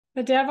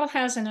The devil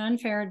has an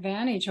unfair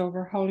advantage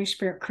over Holy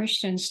Spirit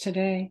Christians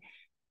today.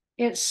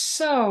 It's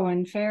so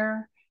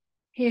unfair.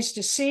 He has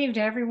deceived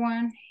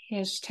everyone. He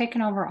has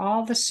taken over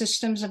all the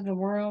systems of the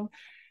world.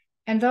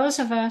 And those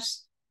of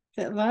us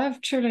that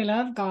truly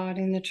love God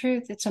in the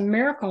truth, it's a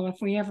miracle if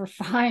we ever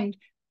find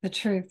the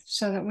truth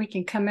so that we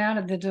can come out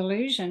of the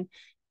delusion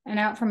and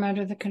out from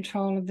under the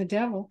control of the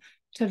devil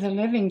to the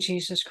living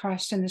Jesus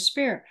Christ in the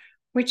Spirit,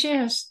 which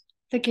is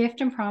the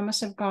gift and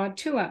promise of God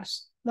to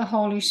us, the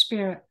Holy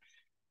Spirit.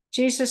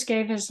 Jesus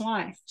gave his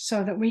life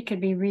so that we could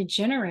be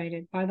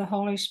regenerated by the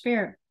Holy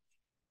Spirit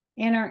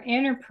in our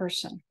inner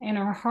person, in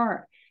our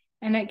heart.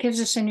 And it gives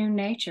us a new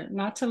nature,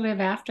 not to live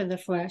after the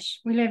flesh.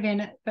 We live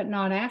in it, but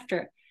not after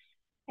it.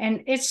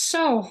 And it's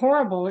so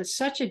horrible. It's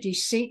such a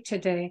deceit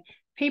today.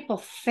 People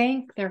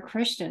think they're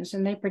Christians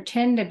and they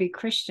pretend to be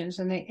Christians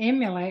and they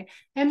emulate,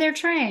 and they're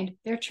trained.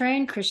 They're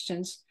trained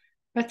Christians,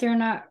 but they're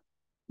not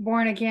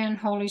born again,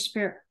 Holy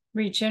Spirit,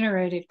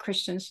 regenerated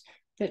Christians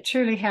that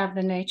truly have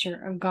the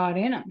nature of God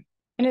in them.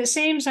 And it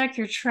seems like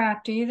you're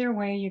trapped either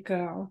way you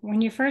go.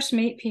 When you first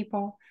meet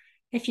people,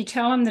 if you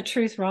tell them the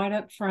truth right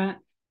up front,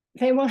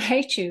 they will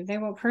hate you. They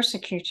will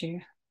persecute you.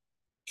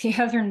 The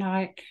other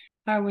night,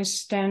 I was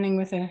standing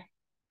with a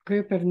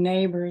group of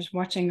neighbors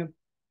watching a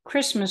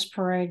Christmas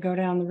parade go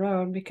down the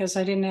road because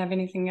I didn't have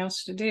anything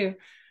else to do,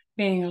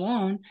 being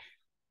alone.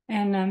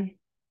 And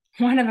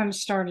one of them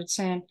started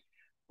saying,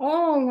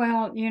 "Oh,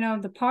 well,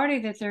 the party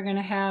that they're going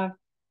to have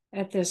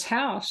at this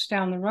house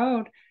down the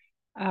road,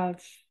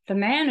 the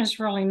man is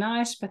really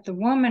nice, but the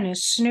woman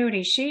is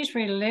snooty. She's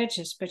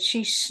religious, but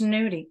she's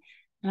snooty."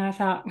 And I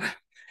thought,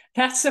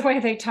 that's the way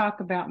they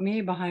talk about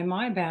me behind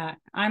my back.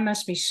 I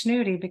must be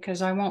snooty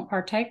because I won't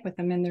partake with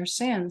them in their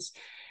sins.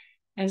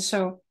 And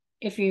so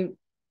if you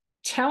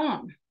tell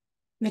them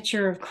that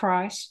you're of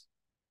Christ,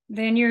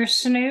 then you're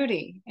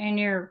snooty and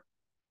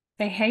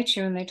they hate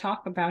you and they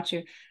talk about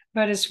you.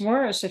 But it's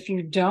worse if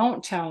you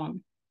don't tell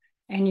them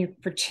and you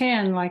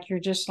pretend like you're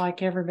just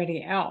like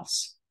everybody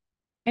else.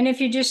 And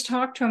if you just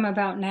talk to them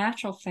about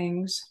natural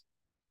things,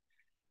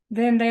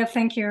 then they'll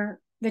think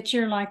that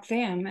you're like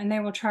them, and they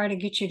will try to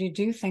get you to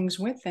do things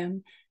with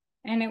them.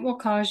 And it will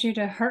cause you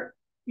to hurt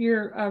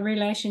your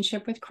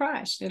relationship with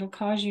Christ. It'll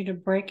cause you to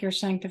break your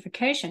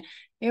sanctification.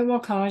 It will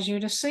cause you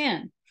to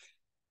sin.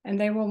 And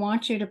they will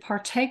want you to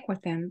partake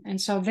with them.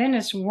 And so then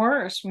it's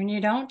worse when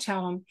you don't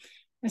tell them.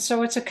 And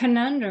so it's a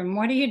conundrum.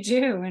 What do you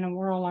do in a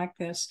world like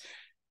this?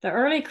 The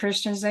early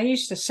Christians, they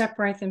used to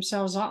separate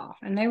themselves off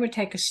and they would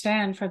take a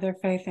stand for their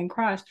faith in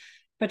Christ.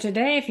 But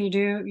today, if you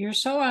do, you're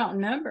so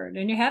outnumbered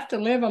and you have to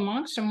live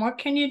amongst them. What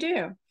can you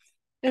do?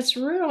 It's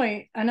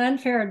really an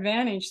unfair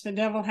advantage the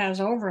devil has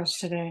over us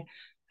today.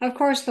 Of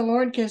course, the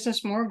Lord gives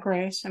us more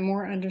grace and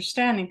more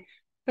understanding,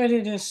 but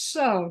it is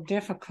so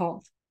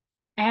difficult.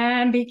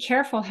 And be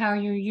careful how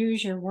you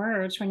use your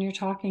words when you're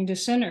talking to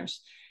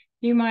sinners.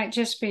 You might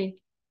just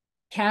be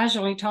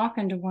casually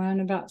talking to one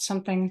about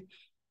something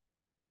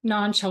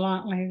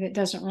nonchalantly that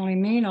doesn't really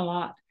mean a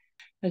lot.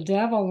 The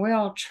devil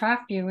will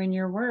trap you in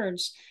your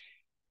words.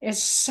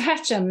 It's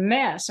such a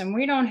mess, and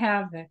we don't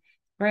have the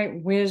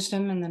great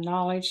wisdom and the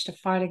knowledge to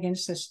fight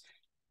against this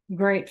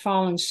great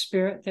fallen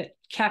spirit that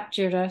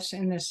captured us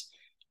in this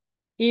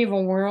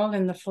evil world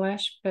in the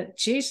flesh, but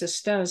Jesus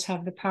does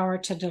have the power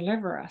to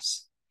deliver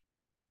us.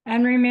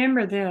 And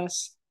remember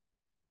this,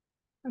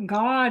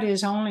 God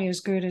is only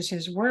as good as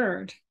his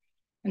word.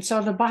 And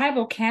so the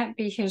Bible can't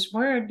be his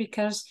word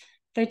because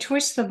they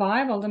twist the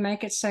Bible to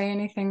make it say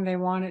anything they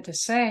want it to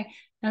say.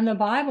 And the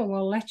Bible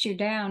will let you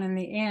down in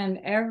the end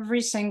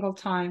every single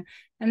time.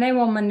 And they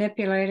will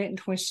manipulate it and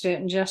twist it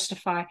and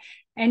justify.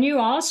 And you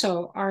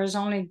also are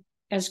only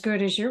as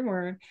good as your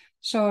word.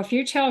 So if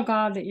you tell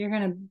God that you're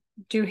going to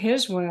do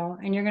his will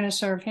and you're going to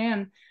serve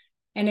him,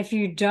 and if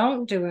you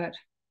don't do it,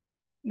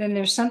 then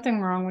there's something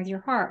wrong with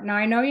your heart. Now,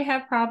 I know you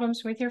have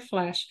problems with your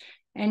flesh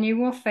and you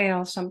will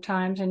fail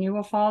sometimes and you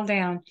will fall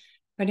down,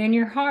 but in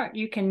your heart,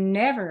 you can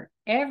never,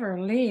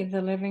 ever leave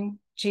the living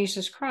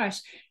Jesus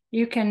Christ.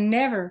 You can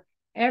never,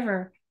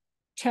 ever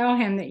tell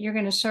him that you're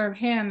going to serve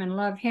him and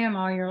love him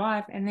all your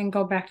life and then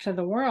go back to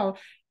the world,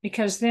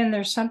 because then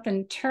there's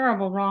something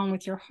terrible wrong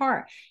with your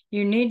heart.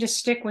 You need to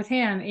stick with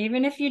him,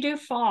 even if you do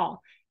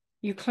fall.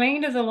 You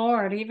cling to the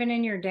Lord even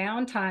in your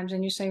down times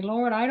and you say,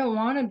 Lord, I don't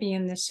want to be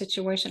in this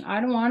situation. I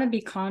don't want to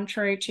be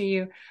contrary to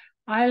you.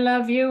 I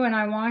love you and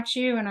I want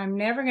you and I'm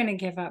never going to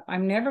give up.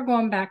 I'm never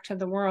going back to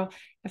the world.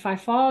 If I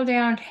fall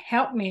down,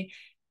 help me.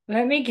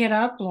 Let me get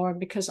up, Lord,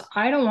 because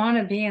I don't want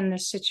to be in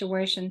this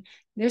situation.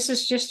 This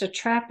is just a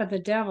trap of the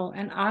devil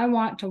and I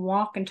want to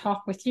walk and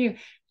talk with you.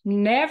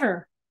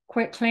 Never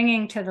quit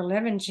clinging to the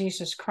living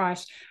Jesus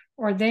Christ,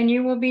 or then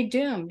you will be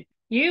doomed.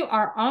 You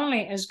are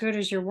only as good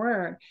as your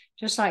word,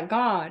 just like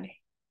God.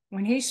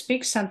 When he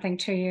speaks something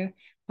to you,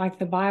 like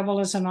the Bible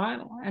is an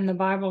idol, and the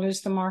Bible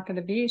is the mark of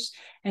the beast,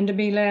 and to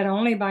be led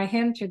only by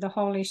him through the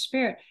Holy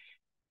Spirit,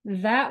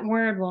 that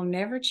word will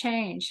never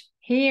change.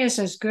 He is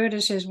as good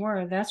as his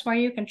word. That's why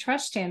you can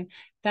trust him.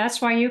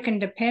 That's why you can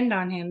depend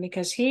on him,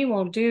 because he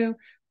will do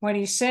what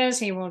he says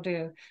he will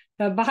do.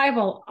 The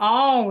Bible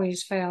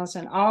always fails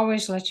and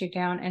always lets you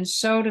down, and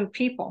so do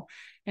people.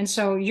 And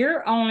so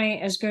you're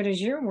only as good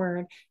as your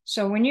word.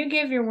 So when you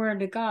give your word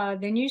to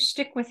God, then you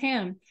stick with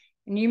him.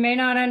 And you may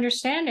not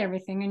understand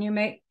everything, and you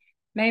may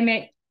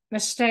make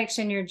mistakes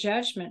in your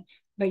judgment,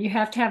 but you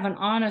have to have an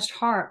honest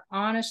heart,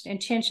 honest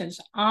intentions,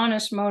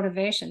 honest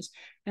motivations,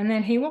 and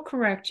then he will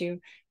correct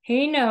you.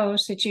 He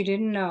knows that you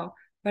didn't know,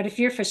 but if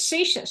you're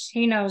facetious,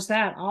 he knows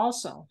that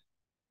also.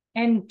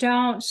 And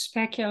don't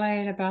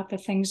speculate about the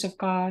things of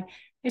God.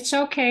 It's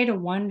okay to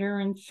wonder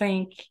and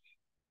think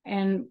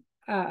and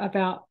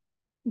about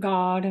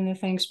God and the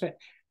things, but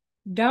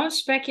don't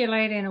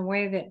speculate in a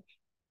way that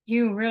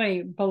you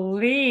really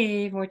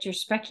believe what you're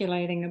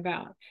speculating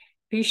about.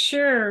 Be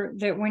sure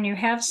that when you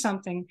have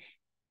something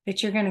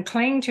that you're going to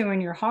cling to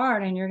in your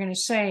heart and you're going to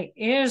say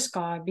is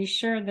God, be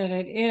sure that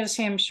it is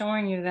him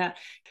showing you that.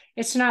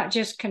 It's not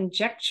just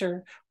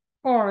conjecture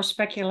or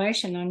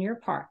speculation on your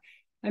part.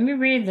 Let me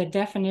read the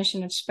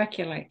definition of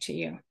speculate to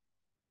you.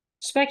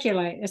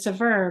 Speculate, it's a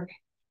verb.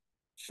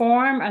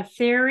 Form a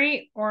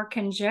theory or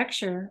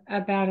conjecture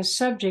about a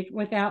subject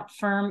without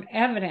firm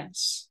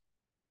evidence.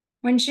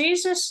 When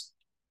Jesus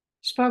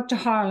spoke to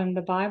Harlan,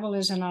 the Bible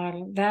is an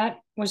idol. That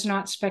was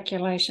not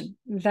speculation.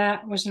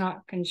 That was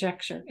not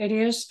conjecture. It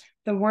is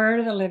the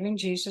word of the living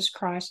Jesus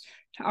Christ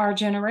to our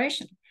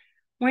generation.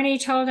 When he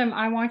told him,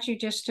 I want you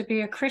just to be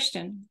a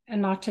Christian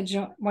and not to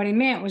join, what he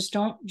meant was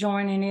don't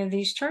join any of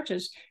these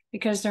churches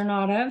because they're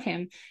not of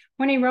him.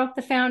 When he wrote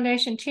the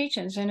foundation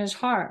teachings in his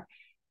heart,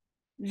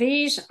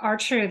 these are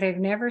true. They've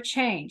never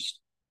changed.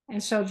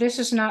 And so this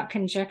is not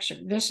conjecture.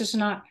 This is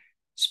not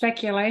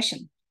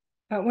speculation.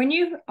 But when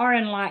you are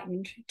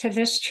enlightened to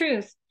this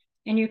truth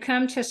and you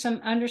come to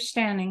some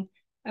understanding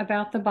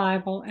about the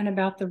Bible and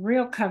about the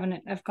real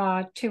covenant of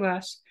God to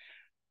us,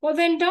 well,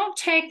 then don't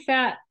take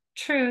that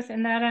truth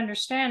and that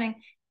understanding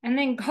and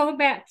then go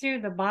back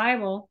through the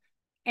Bible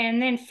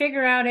and then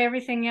figure out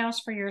everything else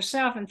for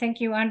yourself and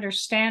think you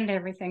understand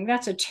everything.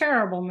 That's a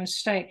terrible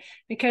mistake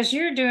because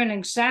you're doing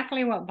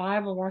exactly what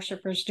Bible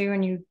worshipers do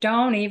and you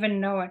don't even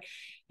know it.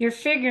 You're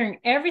figuring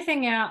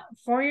everything out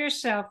for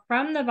yourself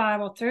from the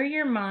Bible through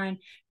your mind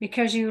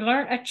because you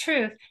learned a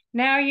truth.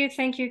 Now you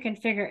think you can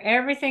figure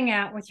everything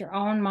out with your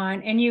own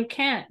mind, and you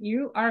can't.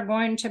 You are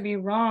going to be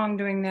wrong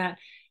doing that.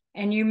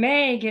 And you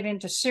may get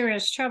into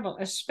serious trouble,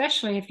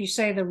 especially if you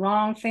say the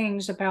wrong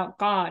things about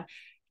God.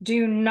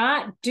 Do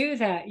not do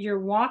that. You're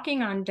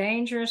walking on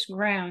dangerous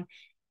ground.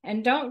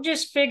 And don't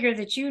just figure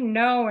that you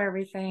know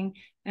everything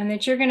and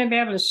that you're going to be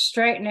able to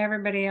straighten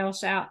everybody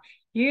else out.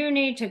 You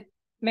need to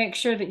make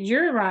sure that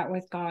you're right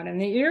with God and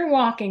that you're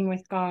walking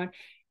with God,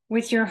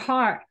 with your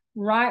heart,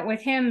 right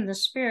with him, the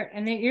Spirit,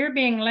 and that you're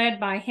being led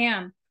by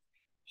him.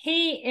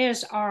 He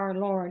is our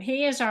Lord.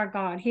 He is our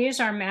God. He is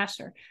our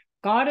Master.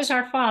 God is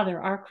our Father,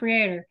 our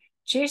Creator.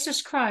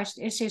 Jesus Christ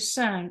is his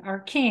Son, our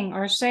King,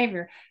 our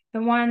Savior,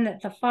 the one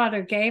that the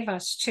Father gave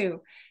us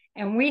to.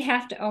 And we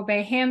have to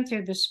obey him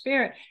through the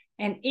Spirit.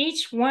 And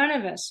each one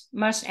of us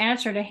must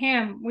answer to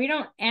him. We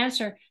don't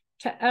answer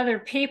to other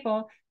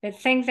people that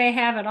think they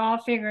have it all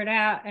figured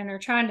out and are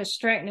trying to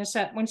straighten us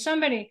up. When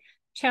somebody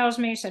tells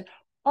me, said,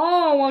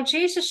 oh, well,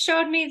 Jesus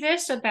showed me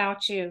this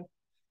about you.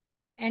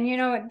 And, you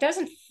know, it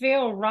doesn't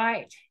feel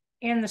right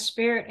in the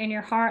spirit, in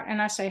your heart.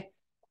 And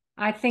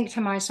I think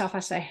to myself,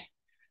 I say,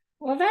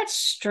 well, that's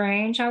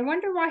strange. I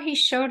wonder why he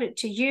showed it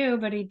to you,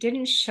 but he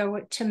didn't show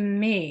it to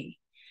me.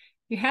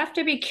 You have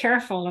to be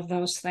careful of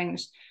those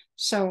things.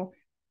 So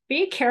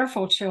be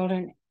careful,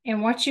 children,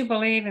 in what you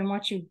believe and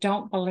what you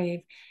don't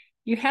believe.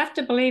 You have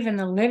to believe in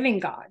the living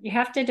God. You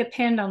have to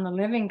depend on the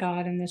living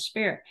God and the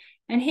Spirit,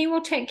 and he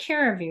will take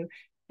care of you.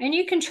 And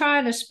you can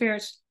try the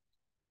spirits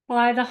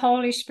by the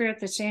Holy Spirit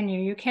that's in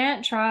you. You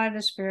can't try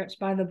the spirits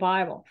by the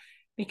Bible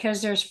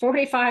because there's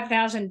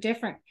 45,000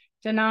 different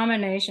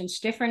denominations,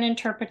 different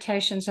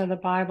interpretations of the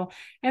Bible,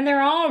 and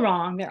they're all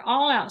wrong. They're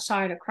all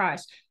outside of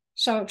Christ.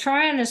 So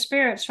trying the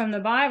spirits from the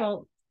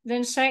Bible,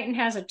 then Satan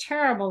has a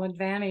terrible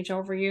advantage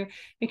over you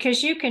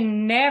because you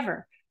can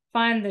never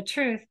find the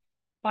truth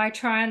by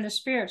trying the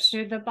spirits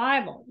through the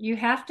Bible. You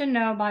have to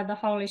know by the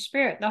Holy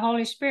Spirit. The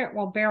Holy Spirit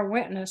will bear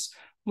witness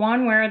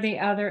one way or the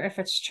other if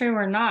it's true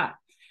or not.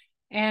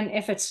 And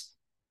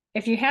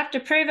if you have to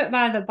prove it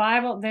by the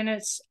Bible, then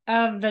it's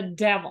of the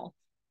devil.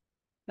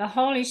 The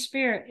Holy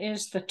Spirit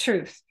is the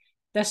truth.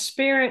 The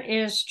Spirit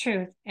is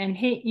truth. And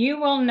you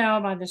will know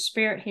by the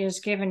Spirit he has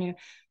given you.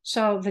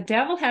 So the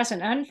devil has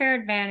an unfair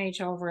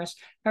advantage over us.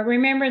 But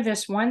remember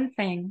this one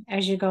thing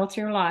as you go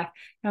through life.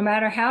 No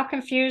matter how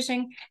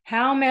confusing,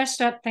 how messed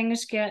up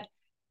things get,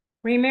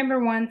 remember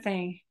one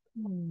thing.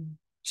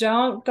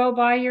 Don't go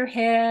by your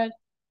head.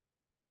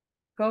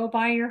 Go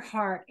by your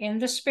heart in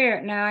the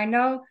Spirit. Now, I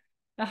know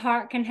the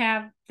heart can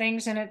have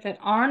things in it that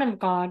aren't of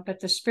God,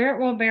 but the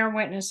Spirit will bear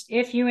witness.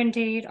 If you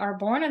indeed are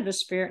born of the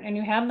Spirit and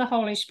you have the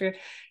Holy Spirit,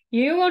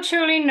 you will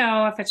truly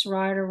know if it's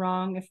right or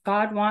wrong, if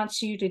God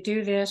wants you to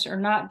do this or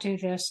not do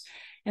this.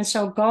 And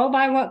so go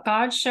by what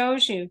God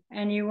shows you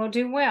and you will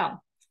do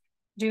well.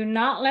 Do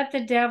not let the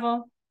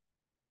devil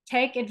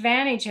take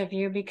advantage of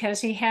you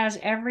because he has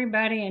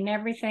everybody and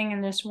everything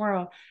in this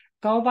world.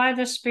 Go by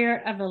the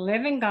Spirit of the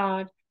living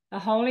God, the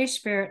Holy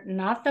Spirit,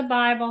 not the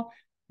Bible,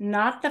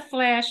 not the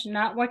flesh,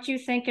 not what you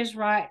think is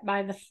right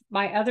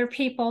by other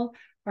people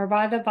or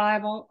by the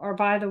Bible or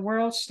by the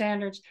world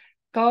standards.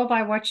 Go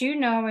by what you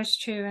know is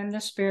true in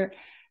the Spirit.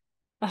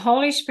 The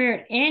Holy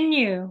Spirit in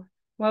you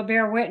will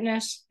bear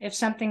witness if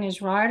something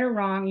is right or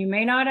wrong. You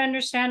may not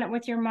understand it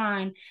with your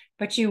mind,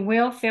 but you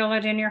will feel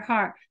it in your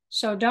heart.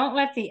 So don't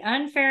let the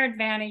unfair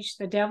advantage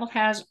the devil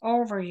has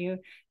over you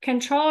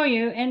control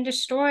you and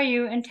destroy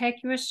you and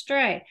take you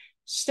astray.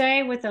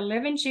 Stay with the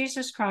living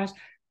Jesus Christ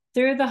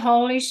through the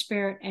Holy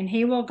Spirit, and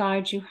he will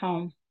guide you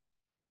home.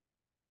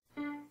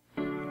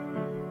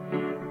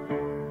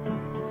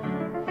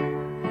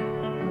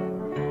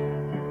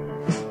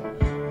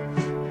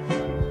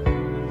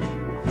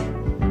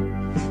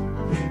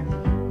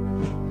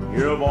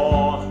 Your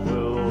voice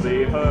will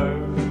be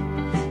heard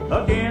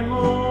again,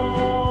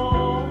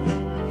 Lord.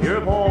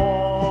 Your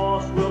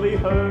voice will be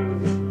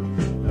heard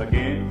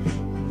again.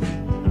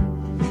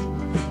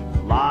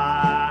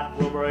 Light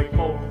will break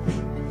forth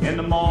in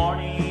the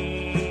morning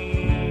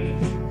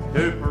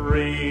to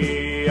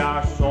free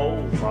our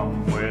soul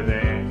from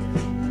within.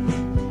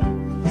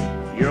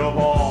 Your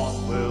voice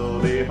will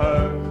be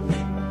heard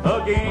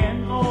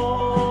again,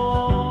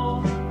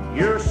 Lord.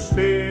 Your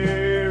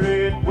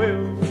Spirit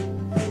will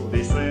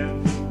descend.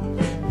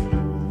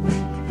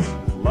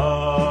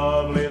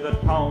 Lovely the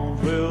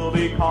tones will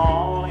be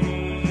calling.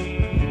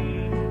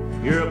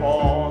 Your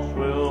voice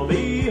will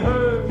be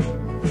heard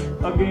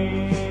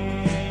again.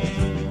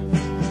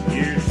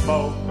 You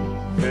spoke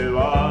to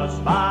us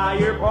by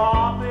your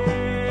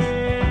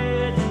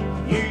prophet.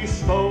 You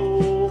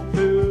spoke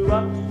to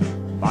us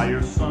by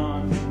your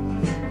Son.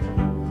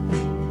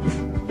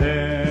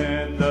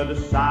 Then the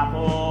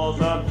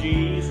disciples of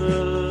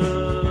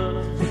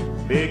Jesus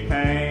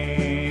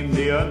became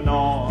the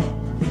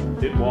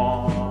anointed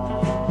one.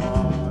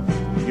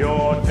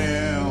 Your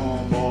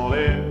temple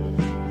is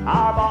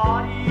our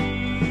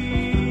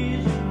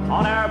bodies,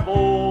 on our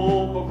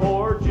vocal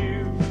cords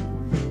you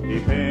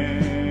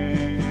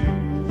depend.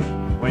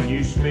 When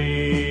you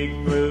speak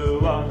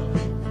through us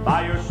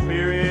by your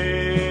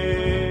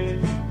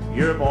Spirit,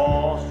 your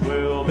voice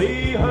will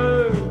be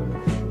heard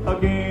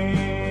again.